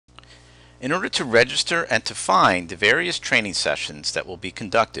In order to register and to find the various training sessions that will be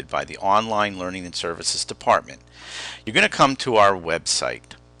conducted by the Online Learning and Services Department, you're going to come to our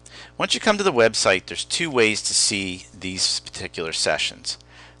website. Once you come to the website, there's two ways to see these particular sessions.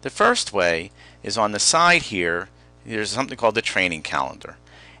 The first way is on the side here. There's something called the training calendar.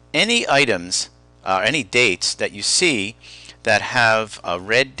 Any items, any dates that you see that have a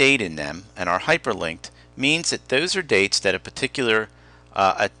red date in them and are hyperlinked means that those are dates that a particular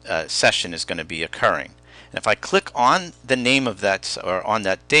session is going to be occurring. And if I click on the name of that, or on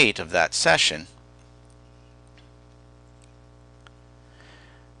that date of that session,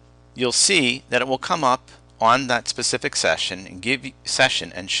 you'll see that it will come up on that specific session and give you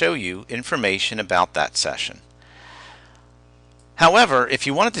session and show you information about that session. However, if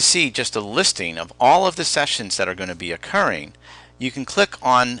you wanted to see just a listing of all of the sessions that are going to be occurring, you can click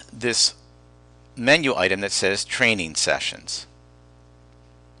on this menu item that says Training Sessions.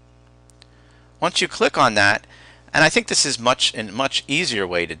 Once you click on that, and I think this is a much easier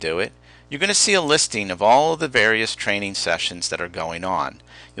way to do it, you're going to see a listing of all of the various training sessions that are going on.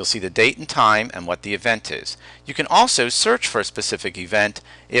 You'll see the date and time and what the event is. You can also search for a specific event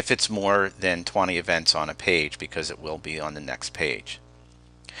if it's more than 20 events on a page, because it will be on the next page.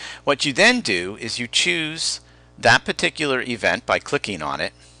 What you then do is you choose that particular event by clicking on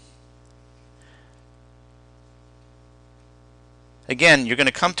it. Again, you're going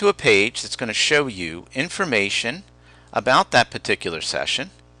to come to a page that's going to show you information about that particular session.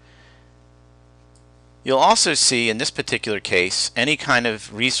 You'll also see, in this particular case, any kind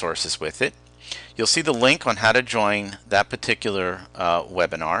of resources with it. You'll see the link on how to join that particular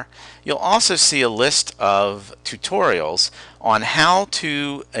webinar. You'll also see a list of tutorials on how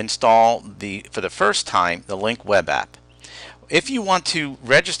to install, for the first time, the Lync web app. If you want to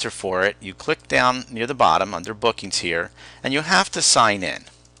register for it, you click down near the bottom under Bookings here, and you have to sign in.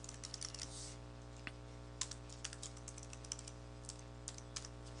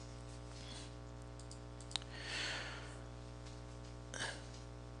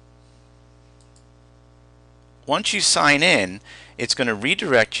 Once you sign in, it's going to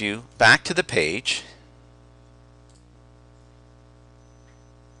redirect you back to the page.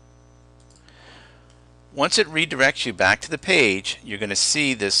 Once it redirects you back to the page, you're going to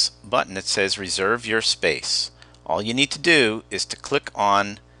see this button that says Reserve Your Space. All you need to do is to click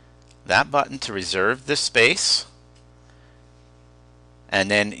on that button to reserve the space,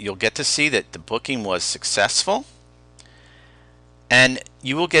 and then you'll get to see that the booking was successful, and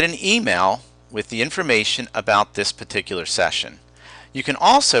you will get an email with the information about this particular session. You can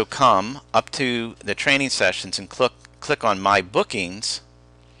also come up to the training sessions and click on My Bookings,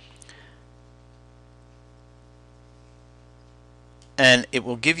 and it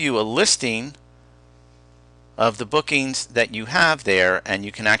will give you a listing of the bookings that you have there, and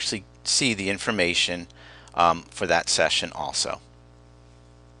you can actually see the information for that session also.